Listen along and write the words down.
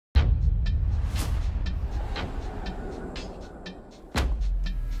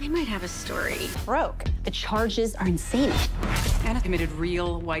might have a story. Broke. The charges are insane. Anna committed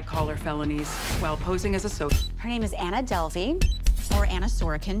real white-collar felonies while posing as a social. Her name is Anna Delvey, or Anna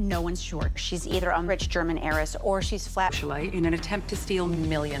Sorokin. No one's sure. She's either a rich German heiress or she's flat Socialite in an attempt to steal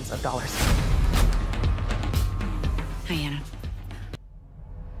millions of dollars. Hi, Anna.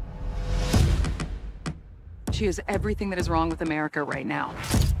 She is everything that is wrong with America right now.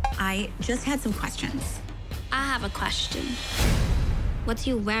 I just had some questions. I have a question. What are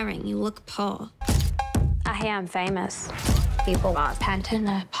you wearing? You look poor. I hear I'm famous. People are painting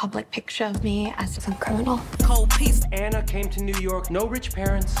a public picture of me as some criminal. Cold piece. Anna came to New York. No rich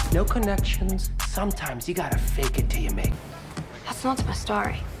parents, no connections. Sometimes you gotta fake it till you make it. That's not my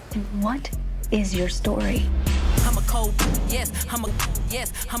story. And what is your story? I'm a cold, yes,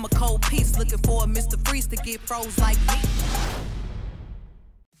 I'm a cold piece looking for a Mr. Freeze to get froze like me.